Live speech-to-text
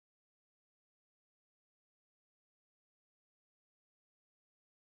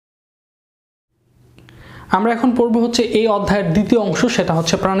আমরা এখন পড়ব হচ্ছে এই অধ্যায়ের দ্বিতীয় অংশ, সেটা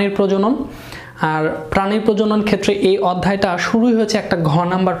হচ্ছে প্রাণীর প্রজনন। আর প্রাণীর প্রজনন ক্ষেত্রে এই অধ্যায়টা শুরুই হয়েছে একটা ঘ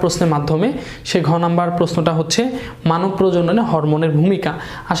নাম্বার প্রশ্নের মাধ্যমে। সেই ঘ নাম্বার প্রশ্নটা হচ্ছে মানব প্রজননে হরমোনের ভূমিকা।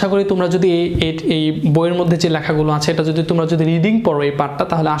 আশা করি তোমরা যদি এই বইয়ের মধ্যে যে লেখাগুলো আছে এটা যদি তোমরা যদি রিডিং পড়ো এই পার্টটা,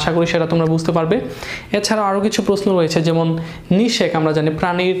 তাহলে আশা করি সেটা তোমরা বুঝতে পারবে। এছাড়াও আরও কিছু প্রশ্ন রয়েছে, যেমন নিষেক। আমরা জানি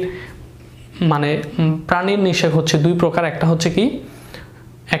প্রাণীর নিষেক হচ্ছে দুই প্রকার,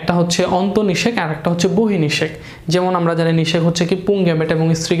 একটা হচ্ছে অন্তঃনিষেক আর একটা হচ্ছে বহির্নিষেক। যেমন আমরা জানি নিষেক হচ্ছে কি পুংগ্যামেট এবং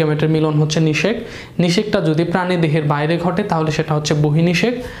স্ত্রী গ্যামেটের মিলন হচ্ছে নিষেক। নিষেকটা যদি প্রাণী দেহের বাইরে ঘটে তাহলে সেটা হচ্ছে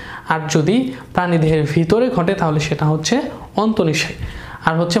বহির্নিষেক, আর যদি প্রাণী দেহের ভিতরে ঘটে তাহলে সেটা হচ্ছে অন্তঃনিষেক।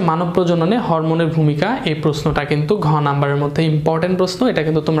 আর হচ্ছে মানব প্রজননে হরমোনের ভূমিকা, এই প্রশ্নটা কিন্তু ঘ নাম্বারের মধ্যে ইম্পর্টেন্ট প্রশ্ন, এটা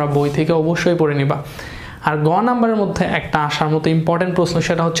কিন্তু তোমরা বই থেকে অবশ্যই পড়ে নিবা। আর গ নাম্বারের মধ্যে একটা আসার মতো ইম্পর্টেন্ট প্রশ্ন,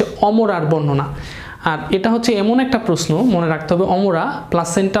 সেটা হচ্ছে অমরার বর্ণনা। আর এটা হচ্ছে এমন একটা প্রশ্ন, মনে রাখতে হবে, অমরা,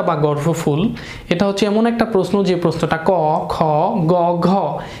 প্লাসেন্টা বা গর্ভফুল, এটা হচ্ছে এমন একটা প্রশ্ন যে প্রশ্নটা ক, খ, গ, ঘ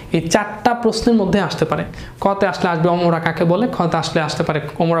এই চারটা প্রশ্নের মধ্যে আসতে পারে। কতে আসলে আসবে অমরা কাকে বলে, খতে আসতে পারে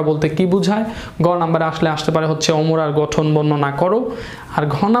অমরা বলতে কি বোঝায়, গ নাম্বারে আসতে পারে হচ্ছে অমরার গঠন বর্ণনা করো, আর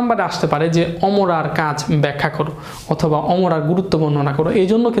ঘ নাম্বারে আসতে পারে যে অমরার কাজ ব্যাখ্যা করো অথবা অমরার গুরুত্ব বর্ণনা করো। এই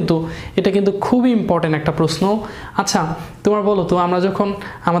জন্য কিন্তু এটা কিন্তু খুবই ইম্পর্টেন্ট একটা প্রশ্ন। আচ্ছা তোমরা বলো তো, আমরা যখন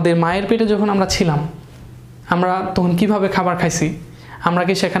আমাদের মায়ের পেটে যখন আমরা ছিলাম, আমরা তখন কিভাবে খাবার খাইছি? আমরা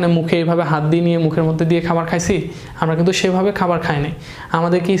কি সেখানে মুখে এইভাবে হাত দিয়ে নিয়ে মুখের মধ্যে দিয়ে খাবার খাইছি? আমরা কিন্তু সেভাবে খাবার খাই নাই।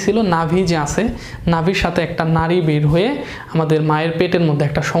 আমাদের কি ছিল, নাভি যে আছে, নাভির সাথে একটা নাড়ি বের হয়ে আমাদের মায়ের পেটের মধ্যে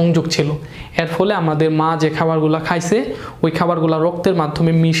একটা সংযোগ ছিল। এর ফলে আমাদের মা যে খাবারগুলো খাইছে ওই খাবারগুলো রক্তের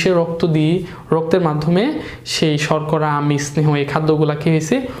মাধ্যমে মিশে রক্তের মাধ্যমে সেই শর্করা, আমিষ, স্নেহ এই খাদ্যগুলো কি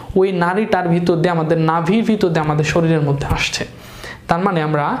হয়েছে ওই নাড়িটার ভিতর দিয়ে, আমাদের নাভির ভিতর দিয়ে আমাদের শরীরের মধ্যে আসছে। তার মানে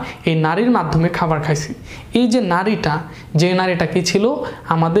আমরা এই নারীর মাধ্যমে খাবার খাইছি। এই যে নারীটা কি ছিল,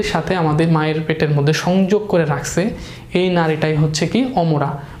 আমাদের সাথে আমাদের মায়ের পেটের মধ্যে সংযোগ করে রাখছে, এই নারীটাই হচ্ছে কি অমরা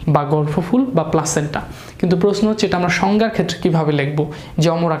বা গর্ভফুল বা প্লাসেন্টা। কিন্তু প্রশ্ন হচ্ছে এটা আমরা সংজ্ঞার ক্ষেত্রে কিভাবে লিখব যে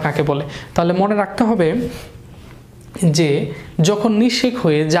অমরা কাকে বলে? তাহলে মনে রাখতে হবে যে যখন নিষেক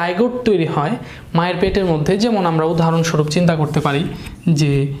হয়ে জাইগোট তৈরি হয় মায়ের পেটের মধ্যে, যেমন আমরা উদাহরণস্বরূপ চিন্তা করতে পারি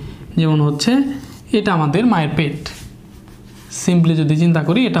যে যেমন হচ্ছে এটা আমাদের মায়ের পেট, সিম্পলি যদি চিন্তা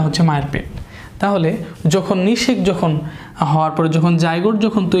করি এটা হচ্ছে মায়ের পেট। তাহলে যখন নিষেক হওয়ার পরে যখন জাইগোট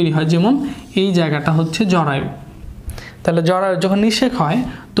তৈরি হয়, যেমন এই জায়গাটা হচ্ছে জরায়ু, তাহলে জরায়ু যখন নিষেক হয়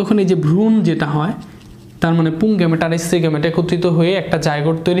তখন এই যে ভ্রূণ যেটা হয়, তার মানে পুংগ্যামেট আর স্ত্রী গ্যামেট একত্রিত হয়ে একটা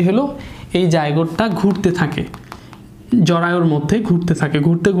জাইগোট তৈরি হলো। এই জাইগোটটা ঘুরতে থাকে, জরায়ুর মধ্যে ঘুরতে থাকে,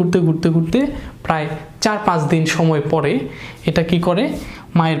 ঘুরতে প্রায় 4-5 দিন সময় পরে এটা কি করে,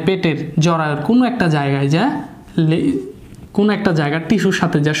 মায়ের পেটের জরায়ুর কোনো একটা জায়গা টিস্যুর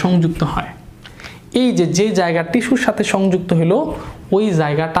সাথে যা সংযুক্ত হয়। এই যে জায়গা টিস্যুর সাথে সংযুক্ত হলো ওই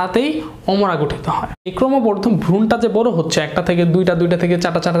জায়গাটাতেই অমরা গঠিত হয়। এই ক্রমবর্ধমান ভ্রূণটা যে বড় হচ্ছে, একটা থেকে দুইটা থেকে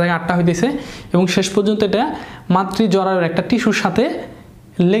চারটা থেকে 8টা হইতেছে এবং শেষ পর্যন্ত এটা মাতৃজরায়ুর একটা টিস্যুর সাথে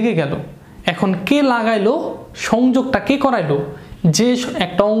লেগে গেল। এখন কে লাগাইলো, সংযোগটা কে করাইলো, যে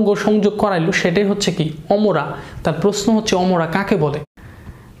একটা অঙ্গ সংযোগ করাইলো সেটাই হচ্ছে কি অমরা। তার প্রশ্ন হচ্ছে অমরা কাকে বলে?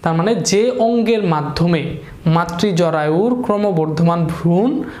 তার মানে যে অঙ্গের মাধ্যমে মাতৃজরায়ুর ক্রমবর্ধমান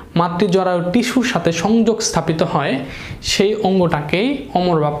ভ্রূণ মাতৃজরায়ুর টিস্যুর সাথে সংযোগ স্থাপিত হয় সেই অঙ্গটাকেই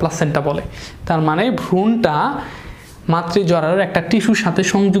অমর বা প্লাসেন্টা বলে। তার মানে ভ্রূণটা মাতৃজরায়ুর একটা টিস্যুর সাথে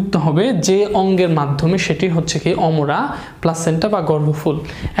সংযুক্ত হবে যে অঙ্গের মাধ্যমে, সেটি হচ্ছে কি অমরা, প্লাসেন্টা বা গর্ভফুল।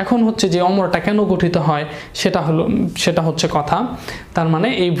 এখন হচ্ছে যে অমরাটা কেন গঠিত হয় সেটা হচ্ছে কথা। তার মানে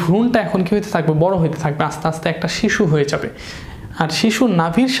এই ভ্রূণটা এখন কি হতে থাকবে, বড় হতে থাকবে, আস্তে আস্তে একটা শিশু হয়ে যাবে। আর শিশুর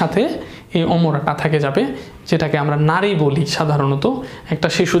নাভির সাথে এই অমরাটা থেকে যাবে, যেটাকে আমরা নারী বলি সাধারণত। একটা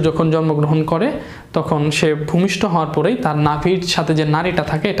শিশু যখন জন্মগ্রহণ করে তখন সে ভূমিষ্ঠ হওয়ার পরেই তার নাভির সাথে যে নারীটা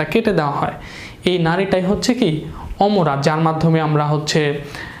থাকে এটা কেটে দেওয়া হয়। এই নারীটাই হচ্ছে কি অমরা, যার মাধ্যমে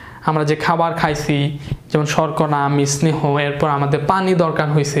আমরা যে খাবার খাইছি, যেমন শর্করা, আমিষ, স্নেহ, এরপর আমাদের পানি দরকার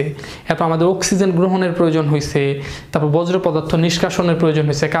হয়েছে, এরপর আমাদের অক্সিজেন গ্রহণের প্রয়োজন হয়েছে, তারপর বজ্র পদার্থ নিষ্কাশনের প্রয়োজন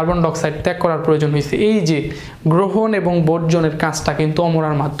হয়েছে, কার্বন ডাইঅক্সাইড ত্যাগ করার প্রয়োজন হয়েছে। এই যে গ্রহণ এবং বর্জনের কাজটা কিন্তু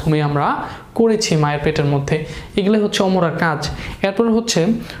অমরার মাধ্যমে আমরা করেছি মায়ের পেটের মধ্যে। এগুলো হচ্ছে অমরার কাজ। এরপর হচ্ছে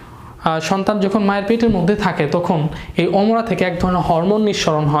সন্তান যখন মায়ের পেটের মধ্যে থাকে তখন এই অমরা থেকে এক ধরনের হরমোন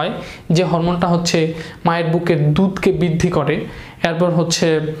নিঃসরণ হয়, যে হরমোনটা হচ্ছে মায়ের বুকের দুধকে বৃদ্ধি করে। এরপর হচ্ছে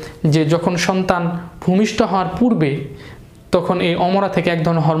যে যখন সন্তান ভূমিষ্ঠ হওয়ার পূর্বে তখন এই অমরা থেকে এক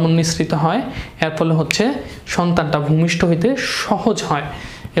ধরনের হরমোন নিঃসৃত হয়, এর ফলে হচ্ছে সন্তানটা ভূমিষ্ঠ হইতে সহজ হয়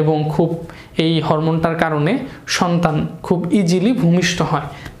এবং এই হরমোনটার কারণে সন্তান খুব ইজিলি ভূমিষ্ঠ হয়।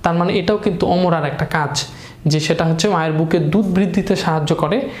 তার মানে এটাও কিন্তু অমরার একটা কাজ, যে সেটা হচ্ছে মায়ের বুকে দুধ বৃদ্ধিতে সাহায্য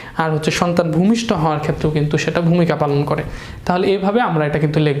করে, আর হচ্ছে সন্তান ভূমিষ্ঠ হওয়ার ক্ষেত্রেও কিন্তু সেটা ভূমিকা পালন করে। তাহলে এইভাবে আমরা এটা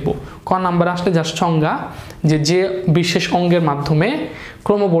কিন্তু লিখব। ক নাম্বার আসলে জাস্ট সংজ্ঞা, যে বিশেষ অঙ্গের মাধ্যমে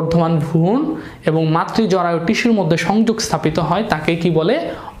ক্রমবর্ধমান ভ্রূণ এবং মাতৃজরায়ু টিস্যুর মধ্যে সংযোগ স্থাপিত হয় তাকে কি বলে?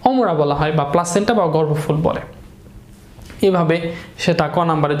 অমরা বলা হয়, বা প্লাসেন্টা বা গর্ভফুল বলে। এভাবে সেটা ক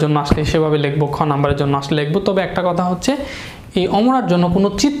নাম্বারের জন্য আসলে সেভাবে লিখবো, খ নাম্বারের জন্য আসলে লিখবো। তবে একটা কথা হচ্ছে, এই অমরার জন্য কোনো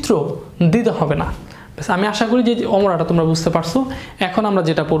চিত্র দিতে হবে না। আমি আশা করি যে অমরাটা তোমরা বুঝতে পারছো। এখন আমরা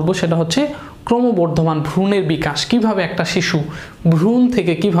যেটা পড়বো সেটা হচ্ছে ক্রমবর্ধমান ভ্রূণের বিকাশ, কিভাবে একটা শিশু ভ্রূণ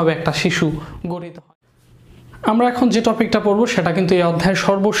থেকে কিভাবে একটা শিশু গঠিত হয়। আমরা এখন যে টপিকটা পড়বো সেটা কিন্তু এই অধ্যায়ের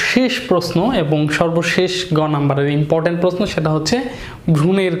সর্বশেষ প্রশ্ন এবং সর্বশেষ গ নাম্বারের ইম্পর্টেন্ট প্রশ্ন, সেটা হচ্ছে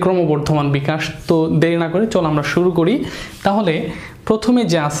ভ্রূণের ক্রমবর্ধমান বিকাশ। তো দেরি না করে চলো আমরা শুরু করি। তাহলে প্রথমে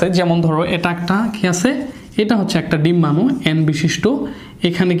যে আছে, যেমন ধরো এটা একটা কি আছে, এটা হচ্ছে একটা ডিম্বাণু এন বিশিষ্ট,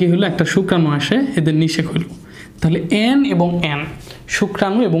 এখানে কি হলো একটা শুক্রাণু আসে, এদের নিষেক হলো। তাহলে এন এবং এন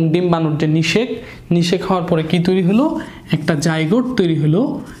শুক্রাণু এবং ডিম্বাণুর যে নিষেক হওয়ার পরে কি তৈরি হলো? একটা জাইগোট তৈরি হলো,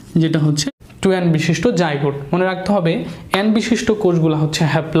 যেটা হচ্ছে 2n বিশিষ্ট জাইগোট। মনে রাখতে হবে n বিশিষ্ট কোষগুলো হচ্ছে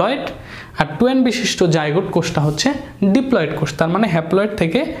হ্যাপ্লয়েড, আর 2n বিশিষ্ট জাইগোট কোষটা হচ্ছে ডিপ্লয়েড কোষ। তার মানে হ্যাপ্লয়েড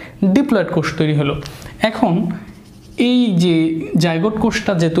থেকে ডিপ্লয়েড কোষ তৈরি হলো। এখন এই যে জাইগোট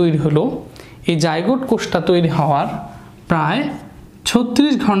কোষটা যে তৈরি হলো, এই জাইগোট কোষটা তৈরি হওয়ার প্রায়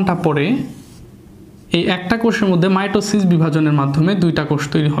 36 ঘন্টা পরে এই একটা কোষের মধ্যে মাইটোসিস বিভাজনের মাধ্যমে দুইটা কোষ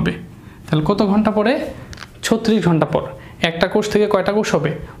তৈরি হবে। তাহলে কত ঘন্টা পরে? 36 ঘন্টা পর। একটা কোষ থেকে কয়টা কোষ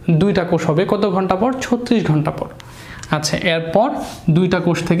হবে? দুইটা কোষ হবে। কত ঘন্টা পর? 36 ঘন্টা পর। আচ্ছা, এরপর দুইটা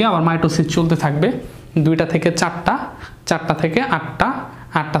কোষ থেকে আবার মাইটোসিস চলতে থাকবে, 2টা থেকে 4টা, 4টা থেকে 8টা,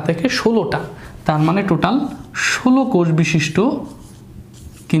 8টা থেকে 16টা। তার মানে টোটাল 16 কোষ বিশিষ্ট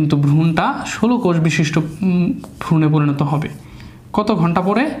কিন্তু ভ্রূণটা 16 কোষ বিশিষ্ট ভ্রূণে পরিণত হবে। কত ঘন্টা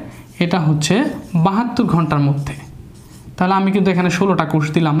পরে? এটা হচ্ছে 72 ঘন্টার মধ্যে। তাহলে আমি কিন্তু এখানে 16টা কোষ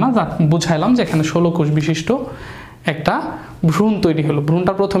দিলাম না, যা বুঝাইলাম যে এখানে 16 কোষ বিশিষ্ট একটা ভ্রূণ তৈরি হলো।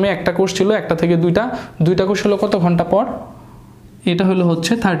 ভ্রূণটা প্রথমে একটা কোষ ছিল, একটা থেকে দুইটা কোষ হলো কত ঘন্টা পর? এটা হলো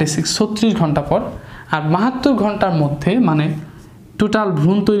হচ্ছে 36 ঘন্টা পর। আর 72 ঘন্টার মধ্যে, মানে টোটাল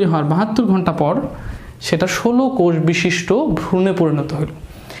ভ্রূণ তৈরি হওয়ার 72 ঘন্টা পর সেটা 16 কোষ বিশিষ্ট ভ্রূণে পরিণত হলো।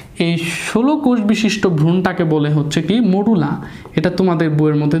 এই 16 কোষ বিশিষ্ট ভ্রূণটাকে বলে হচ্ছে কি? মরুলা। এটা তোমাদের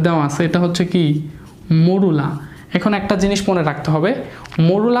বইয়ের মধ্যে দেওয়া আছে, এটা হচ্ছে কি? মরুলা। এখন একটা জিনিস মনে রাখতে হবে,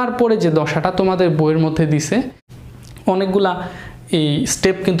 মরুলার পরে যে দশাটা তোমাদের বইয়ের মধ্যে দিছে, অনেকগুলা এই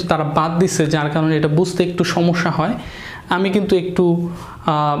স্টেপ কিন্তু তারা বাদ দিছে, যার কারণে এটা বুঝতে একটু সমস্যা হয়। আমি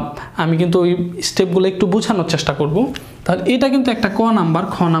কিন্তু ওই স্টেপগুলো একটু বোঝানোর চেষ্টা করব। তাহলে এটা কিন্তু একটা ক নাম্বার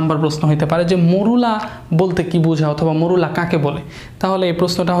খ নাম্বার প্রশ্ন হতে পারে, যে মরুলা বলতে কি বোঝা, অথবা মরুলা কাকে বলে। তাহলে এই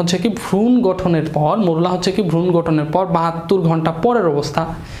প্রশ্নটা হচ্ছে কি, ভ্রূণ গঠনের পর, মরুলা হচ্ছে কি ভ্রূণ গঠনের পর 72 ঘন্টা পরের অবস্থা।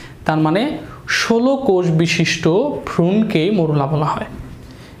 তার মানে 16 কোষ বিশিষ্ট ভ্রূণকে মরুলা বলা হয়।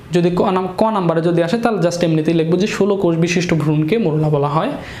 যদি ক নাম্বারে যদি আসে তাহলে জাস্ট এমনিতেই লিখবো যে 16 কোষ বিশিষ্ট ভ্রূণকে মরুলা বলা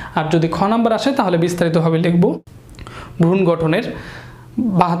হয়। আর যদি খ নাম্বার আসে তাহলে বিস্তারিতভাবে লিখবো, ভ্রূণ গঠনের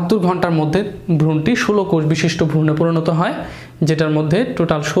 72 ঘন্টার মধ্যে ভ্রূণটি 16 কোষ বিশিষ্ট ভ্রূণে পরিণত হয়, যেটার মধ্যে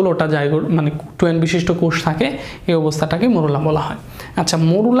টোটাল 16টা জাইগোট মানে 2n বিশিষ্ট কোষ থাকে। এই অবস্থাটাকে মরুলা বলা হয়। আচ্ছা,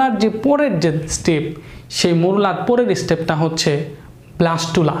 মরুলার যে পরের যে স্টেপ, সেই মরুলার পরের স্টেপটা হচ্ছে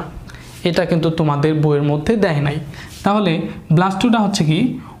ব্লাস্টুলা। এটা কিন্তু তোমাদের বইয়ের মধ্যে দেয় নাই। তাহলে ব্লাস্টুলা হচ্ছে কি?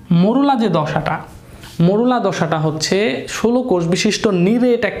 মরুলা যে দশাটা, মরুলা দশাটা হচ্ছে 16 কোষ বিশিষ্ট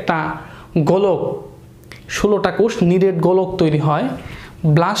নিরেট একটা গোলক, 16টা কোষ নিরেট গোলক তৈরি হয়।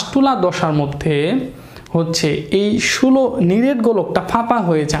 ব্লাস্টুলা দশার মধ্যে হচ্ছে এই 16 নিরেট গোলকটা ফাঁপা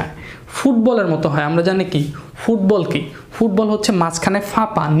হয়ে যায়, ফুটবলের মতো হয়। আমরা জানি কি ফুটবল, কি ফুটবল হচ্ছে মাঝখানে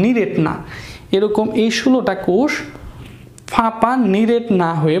ফাঁপা, নিরেট না। এরকম এই 16টা কোষ ফাঁপা, নিরেট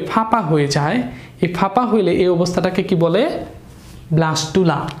না হয়ে ফাঁপা হয়ে যায়। এই ফাঁপা হইলে এই অবস্থাটাকে কি বলে?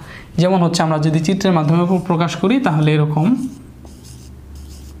 ব্লাস্টুলা। যেমন হচ্ছে আমরা যদি চিত্রের মাধ্যমে প্রকাশ করি তাহলে এরকম,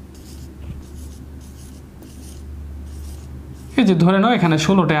 এই যে ধরে নাও এখানে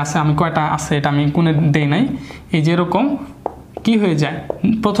 16টা আছে, আমি কয়টা আছে এটা আমি কোণে দেই নাই। এই যে এরকম কি হয়ে যায়,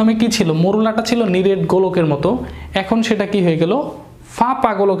 প্রথমে কি ছিল? মরুলাটা ছিল নিরেট গোলকের মতো, এখন সেটা কি হয়ে গেল?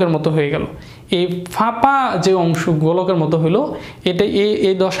 ফাঁপা গোলকের মতো হয়ে গেল। এই ফাঁপা যে অংশ গোলকের মতো হলো, এটা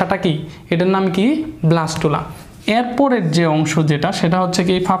এই দশাটা কি? এটার নাম কি? ব্লাস্টুলা। এরপরের যে অংশ যেটা, সেটা হচ্ছে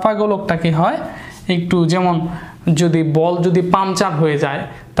কি? এই ফাঁপা গোলকটা কি হয়, একটু যেমন যদি বল যদি পাংচার হয়ে যায়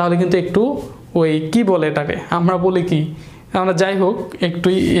তাহলে কিন্তু একটু ওই কি বলে এটাকে, আমরা বলি কি, আমরা যাই হোক একটু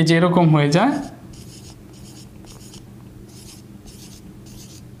এই যে এরকম হয়ে যায়।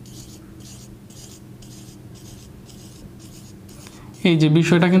 এই যে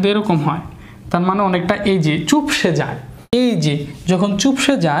বিষয়টা কিন্তু এরকম হয়, তার মানে অনেকটা এই যে চুপসে যায়। এই যে যখন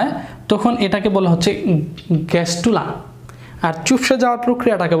চুপসে যায় তখন এটাকে বলা হচ্ছে গ্যাস্টুলা, আর চুপসে যাওয়ার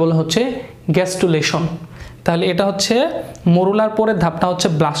প্রক্রিয়াটাকে বলা হচ্ছে গ্যাস্টুলেশন। তাহলে এটা হচ্ছে মরুলার পরের ধাপটা হচ্ছে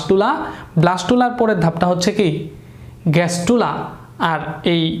ব্লাস্টুলা, ব্লাস্টুলার পরের ধাপটা হচ্ছে কি গ্যাস্টুলা। আর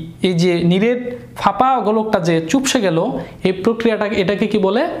এই যে নীরের ফাঁপা গোলকটা যে চুপসে গেল এই প্রক্রিয়াটাকে এটাকে কি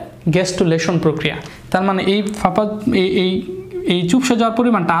বলে গ্যাস্টুলেশন প্রক্রিয়া। তার মানে এই ফাঁপা এই চুপসে যাওয়ার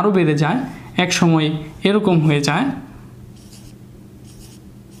পরিমাণটা আরও বেড়ে যায়, এক সময় এরকম হয়ে যায়,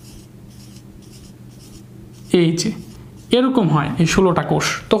 এই যে এরকম হয় এই 16টা কোষ,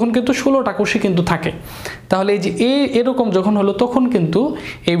 তখন কিন্তু 16টা কোষই কিন্তু থাকে। তাহলে এই যে এরকম যখন হলো তখন কিন্তু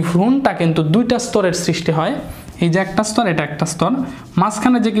এই ভ্রূণটা কিন্তু দুইটা স্তরের সৃষ্টি হয়, এই যে একটা স্তর, এটা একটা স্তর,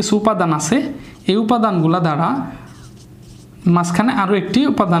 মাঝখানে যে কিছু উপাদান আছে এই উপাদানগুলো দ্বারা মাঝখানে আরও একটি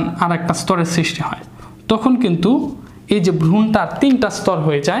উপাদান আর একটা স্তরের সৃষ্টি হয়। তখন কিন্তু এই যে ভ্রূণটার 3টা স্তর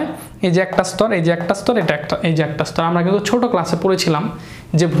হয়ে যায়, এই যে একটা স্তর, এই যে একটা স্তর, এটা একটা, এই যে একটা স্তর। আমরা কিন্তু ছোট ক্লাসে পড়েছিলাম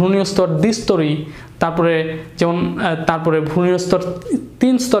যে ভ্রূণীয় স্তর দ্বিস্তরী, তারপরে যেমন তারপরে ভ্রূণীয় স্তর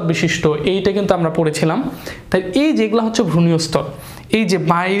 3 স্তর বিশিষ্ট, এইটা কিন্তু আমরা পড়েছিলাম। তাই এই যেগুলো হচ্ছে ভ্রূণীয় স্তর, এই যে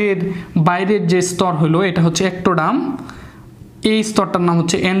বাইরের যে স্তর হলো এটা হচ্ছে একটোডাম, এই স্তরটার নাম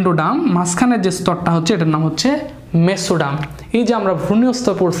হচ্ছে এন্ডোডাম, মাঝখানের যে স্তরটা হচ্ছে এটার নাম হচ্ছে মেসোডাম। এই যে আমরা ভ্রূণীয়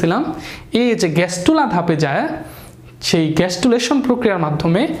স্তর পড়ছিলাম, এই যে গ্যাস্টুলা ধাপে যায়, সেই গ্যাস্টুলেশন প্রক্রিয়ার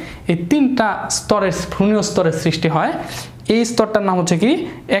মাধ্যমে এই 3টা স্তরের ভ্রূণীয় স্তরের সৃষ্টি হয়। এই স্তরটার নাম হচ্ছে কি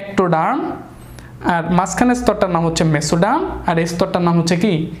একটোডার্ম, আর মাঝখানের স্তরটার নাম হচ্ছে মেসোডাম, আর এই স্তরটার নাম হচ্ছে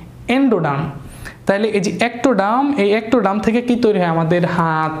কি এন্ডোডার্ম। তাহলে এই যে একটোডার্ম, এই একটোডার্ম থেকে কি তৈরি হয়, আমাদের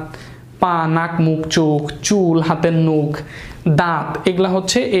হাত, পা, নাক, মুখ, চোখ, চুল, হাতের নখ, দাঁত, এগুলা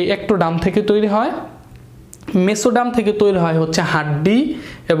হচ্ছে এই একটোডার্ম থেকে তৈরি হয়। মেসোডাম থেকে তৈরি হয় হচ্ছে হাড্ডি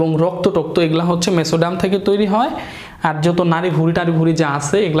এবং রক্ত টক্ত, এগুলা হচ্ছে মেসোডাম থেকে তৈরি হয়। আর যত নাড়ি ভুড়ি যা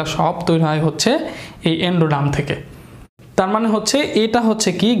আছে এগুলা সব তৈরি হয় হচ্ছে এই এন্ডোডাম থেকে। তার মানে হচ্ছে এটা হচ্ছে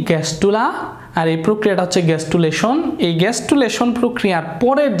কি গ্যাস্টুলা, আর এই প্রক্রিয়াটা হচ্ছে গ্যাস্টুলেশন। এই গ্যাস্টুলেশন প্রক্রিয়ার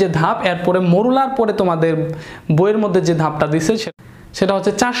পরের যে ধাপ, এরপরে মরুলার পরে তোমাদের বইয়ের মধ্যে যে ধাপটা দিছে সেটা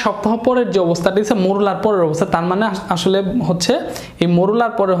হচ্ছে 4 সপ্তাহ পরের যে অবস্থাটা দিছে মরুলার পরের অবস্থা। তার মানে আসলে হচ্ছে এই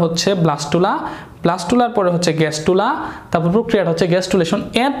মরুলার পরে হচ্ছে ব্লাস্টুলা, ব্লাস্টুলার পরে হচ্ছে গ্যাস্টুলা, তারপর প্রক্রিয়াটা হচ্ছে গ্যাস্টুলেশন।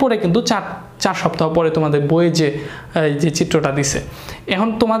 এরপরে কিন্তু 4 সপ্তাহ পরে তোমাদের বইয়ে যে চিত্রটা দিছে। এখন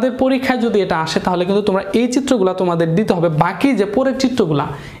তোমাদের পরীক্ষায় যদি এটা আসে তাহলে কিন্তু তোমরা এই চিত্রগুলো তোমাদের দিতে হবে, বাকি যে পরের চিত্রগুলা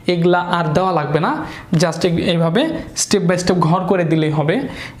এগুলা আর দেওয়া লাগবে না, জাস্ট এইভাবে স্টেপ বাই স্টেপ ঘর করে দিলেই হবে।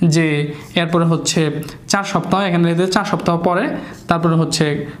 যে এরপরে হচ্ছে 4 সপ্তাহ, এখানে 4 সপ্তাহ পরে, তারপরে হচ্ছে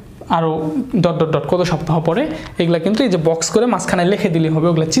আরও ডট ডট ডট কত সপ্তাহ পরে, এগুলা কিন্তু এই যে বক্স করে মাঝখানে লিখে দিলেই হবে,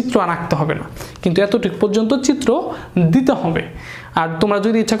 ওগুলো চিত্র আর আঁকতে হবে না, কিন্তু এতটুকু পর্যন্ত চিত্র দিতে হবে। আর তোমরা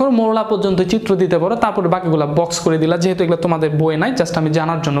যদি ইচ্ছা করো মরুলা পর্যন্ত চিত্র দিতে পারো, তারপরে বাকিগুলো বক্স করে দিলা, যেহেতু এগুলো তোমাদের বইয়ে নাই, জাস্ট আমি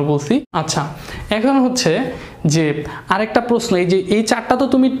জানার জন্য বলছি। আচ্ছা, এখন হচ্ছে যে আরেকটা প্রশ্ন, এই 4টা তো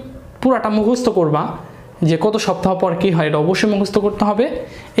তুমি পুরাটা মুখস্থ করবা, যে কত সপ্তাহ পর কি হয় এটা অবশ্যই মুখস্থ করতে হবে।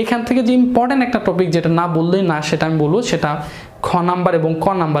 এখান থেকে যে ইম্পর্টেন্ট একটা টপিক যেটা না বললেই না, সেটা আমি বলবো, সেটা খ নাম্বার এবং ক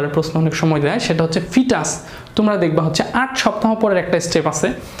নাম্বারের প্রশ্ন অনেক সময় দেয়, সেটা হচ্ছে ফিটাস। তোমরা দেখবা হচ্ছে 8 সপ্তাহ পরের একটা স্টেপ আছে,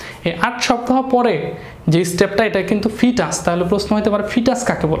 এই 8 সপ্তাহ পরে যে স্টেপটা এটা কিন্তু ফিটাস। তাহলে প্রশ্ন হতে পারে ফিটাস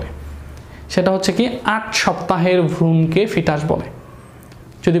কাকে বলে, সেটা হচ্ছে কি 8 সপ্তাহের ভ্রূণকে ফিটাস বলে।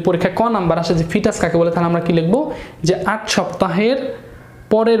 যদি পরীক্ষায় ক নাম্বার আসে যে ফিটাস কাকে বলে, তাহলে আমরা কি লিখবো, যে 8 সপ্তাহের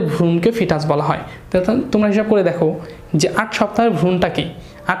পরের ভ্রূণকে ফিটাস বলা হয়। তোমরা হিসাব করে দেখো যে 8 সপ্তাহের ভ্রূণটা কি,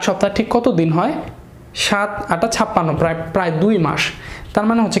 8 সপ্তাহ ঠিক কত দিন হয়, 7 8 56, প্রায় 2 মাস। তার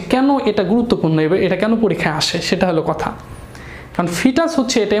মানে হচ্ছে কেন এটা গুরুত্বপূর্ণ, এটা কেন পরীক্ষায় আসে, সেটা হলো কথা। কারণ ফিটাস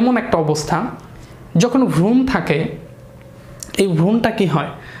হচ্ছে এটা এমন একটা অবস্থা, যখন ভ্রূণ থাকে, এই ভ্রূণটা কি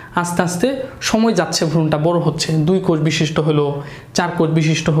হয়, আস্তে আস্তে সময় যাচ্ছে, ভ্রূণটা বড় হচ্ছে, 2 কোষ বিশিষ্ট হলো, 4 কোষ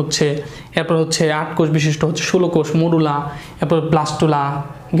বিশিষ্ট হচ্ছে, এরপর হচ্ছে 8 কোষ বিশিষ্ট হচ্ছে, 16 কোষ, মরুলা, এরপর ব্লাস্টুলা,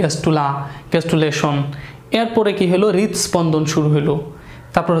 গ্যাস্টুলেশন, এরপরে কি হলো, হৃদস্পন্দন শুরু হলো,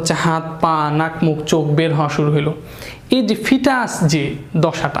 তারপর হচ্ছে হাত, পা, নাক, মুখ, চোখ বের হওয়া শুরু হলো। এই যে ফিটাস যে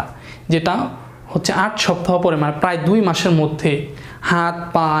দশাটা, যেটা হচ্ছে 8 সপ্তাহ পরে, মানে প্রায় 2 মাসের মধ্যে হাত,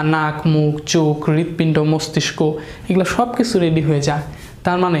 পা, নাক, মুখ, চোখ, হৃৎপিণ্ড, মস্তিষ্ক, এগুলো সব কিছু রেডি হয়ে যায়।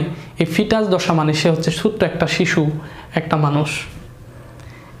 তার মানে এই ফিটাস দশা মানে সে হচ্ছে ছোট্ট একটা শিশু, একটা মানুষ।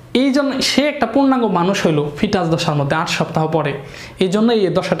 এই জন্য সে একটা পূর্ণাঙ্গ মানুষ হইলো ফিটাস দশার মধ্যে 8 সপ্তাহ পরে। এই জন্য এই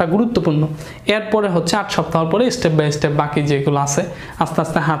দশাটা গুরুত্বপূর্ণ। এরপরে হচ্ছে 8 সপ্তাহ পরে স্টেপ বাই স্টেপ বাকি যেগুলো আছে আস্তে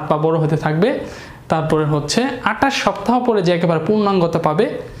আস্তে হাত পা বড় হতে থাকবে। তারপরে হচ্ছে 28 সপ্তাহ পরে যে একেবারে পূর্ণাঙ্গতা পাবে,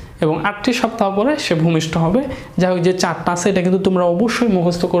 এবং 38 সপ্তাহ পরে সে ভূমিষ্ঠ হবে। যাই হোক, যে 4টা আছে এটা কিন্তু তোমরা অবশ্যই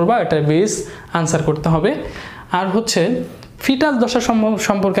মুখস্থ করবা, এটা বেস আনসার করতে হবে। আর হচ্ছে ফিটাস দশা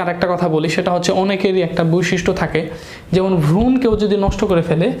সম্পর্কে আরেকটা কথা বলি, সেটা হচ্ছে অনেকেরই একটা বৈশিষ্ট্য থাকে, যেমন ভ্রূণ কেউ যদি নষ্ট করে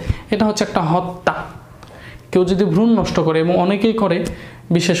ফেলে, এটা হচ্ছে একটা হত্যা। কেউ যদি ভ্রূণ নষ্ট করে, এবং অনেকেই করে,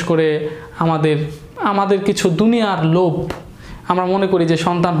 বিশেষ করে আমাদের কিছু দুনিয়ার লোভ, আমরা মনে করি যে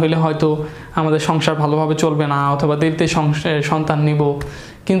সন্তান হইলে হয়তো আমাদের সংসার ভালোভাবে চলবে না, অথবা দেরিতে সন্তান নিব,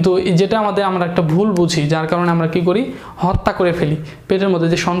 কিন্তু যেটা আমরা একটা ভুল বুঝি, যার কারণে আমরা কি করি, হত্যা করে ফেলি। পেটের মধ্যে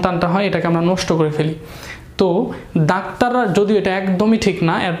যে সন্তানটা হয় এটাকে আমরা নষ্ট করে ফেলি। তো ডাক্তাররা, যদিও এটা একদমই ঠিক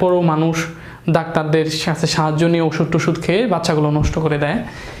না, এরপরও মানুষ ডাক্তারদের কাছে সাহায্য নিয়ে ওষুধ টষুধ খেয়ে বাচ্চাগুলো নষ্ট করে দেয়।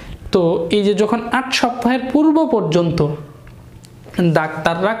 তো এই যে যখন 8 সপ্তাহের পূর্ব পর্যন্ত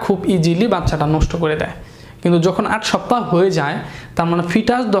ডাক্তাররা খুব ইজিলি বাচ্চাটা নষ্ট করে দেয়, কিন্তু যখন 8 সপ্তাহ হয়ে যায়, তার মানে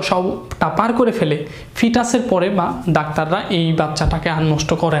ফিটাস দশাটা পার করে ফেলে, ফিটাসের পরে বা ডাক্তাররা এই বাচ্চাটাকে আর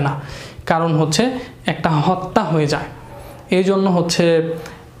নষ্ট করে না, কারণ হচ্ছে একটা হত্যা হয়ে যায়।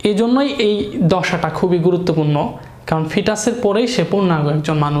 এই জন্যই এই দশাটা খুবই গুরুত্বপূর্ণ, কারণ ফিটাসের পরেই সে পূর্ণাঙ্গ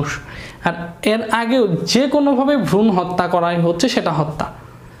একজন মানুষ। আর এর আগেও যে কোনোভাবে ভ্রূণ হত্যা করাই হচ্ছে সেটা হত্যা,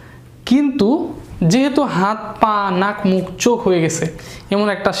 কিন্তু যেহেতু হাত পা নাক মুখ চোখ হয়ে গেছে, এমন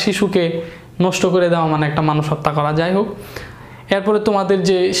একটা শিশুকে নষ্ট করে দেওয়া মানে একটা মানুষ হত্যা করা। যাই হোক, এরপরে তোমাদের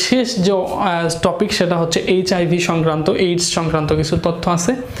যে শেষ যে টপিক সেটা হচ্ছে HIV সংক্রান্ত, এইডস সংক্রান্ত কিছু তথ্য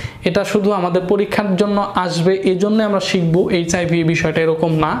আছে। এটা শুধু আমাদের পরীক্ষার জন্য আসবে এই জন্য আমরা শিখব, HIV বিষয়টা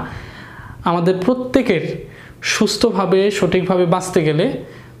এরকম না। আমাদের প্রত্যেকের সুস্থভাবে সঠিকভাবে বাঁচতে গেলে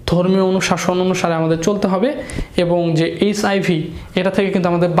ধর্মীয় অনুশাসন অনুসারে আমাদের চলতে হবে, এবং যে HIV এটা থেকে কিন্তু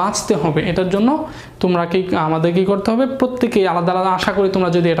আমাদের বাঁচতে হবে। এটার জন্য আমাদের কি করতে হবে, প্রত্যেকেই আলাদা আলাদা। আশা করি তোমরা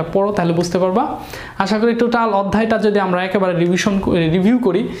যদি এটা পড়ো তাহলে বুঝতে পারবা। আশা করি টোটাল অধ্যায়টা যদি আমরা একেবারে রিভিউ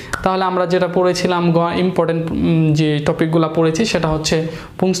করি, তাহলে আমরা যেটা পড়েছিলাম, ইম্পর্টেন্ট যে টপিকগুলো পড়েছি সেটা হচ্ছে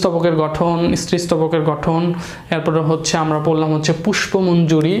পুংস্তবকের গঠন, স্ত্রীস্তবকের গঠন, এরপরে হচ্ছে আমরা পড়লাম হচ্ছে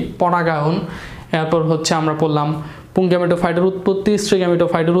পুষ্পমঞ্জুরি, পরাগায়ন, এরপর হচ্ছে আমরা পড়লাম পুংগ্যামেটোফাইটের উৎপত্তি,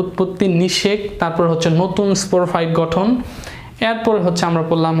 স্ত্রীগ্যামেটোফাইটের উৎপত্তি, নিষেক, তারপর হচ্ছে নতুন স্পোরোফাইট গঠন, এরপর হচ্ছে আমরা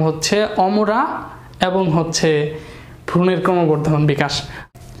পড়লাম হচ্ছে অমরা এবং হচ্ছে ভ্রূণের ক্রমবর্ধমান বিকাশ।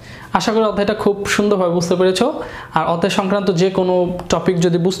 আশা করি অধ্যায়টা খুব সুন্দরভাবে বুঝতে পেরেছো। আর অধ্যায় সংক্রান্ত যে কোনো টপিক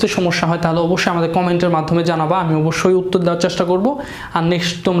যদি বুঝতে সমস্যা হয় তাহলে অবশ্যই আমাদের কমেন্টের মাধ্যমে জানাবা, আমি অবশ্যই উত্তর দেওয়ার চেষ্টা করব। আর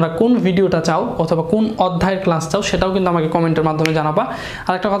নেক্সট তোমরা কোন ভিডিওটা চাও অথবা কোন অধ্যায়ের ক্লাস চাও সেটাও কিন্তু আমাকে কমেন্টের মাধ্যমে জানাবা।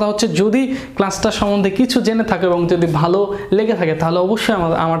 আর একটা কথা হচ্ছে, যদি ক্লাসটা সম্বন্ধে কিছু জেনে থাকে এবং যদি ভালো লেগে থাকে তাহলে অবশ্যই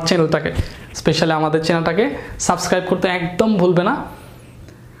আমার চ্যানেলটাকে, স্পেশালি আমাদের চ্যানেলটাকে সাবস্ক্রাইব করতে একদম ভুলবে না।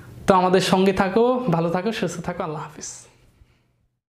 তো আমাদের সঙ্গে থাকো, ভালো থাকো, সুস্থ থাকো, আল্লাহ হাফিজ।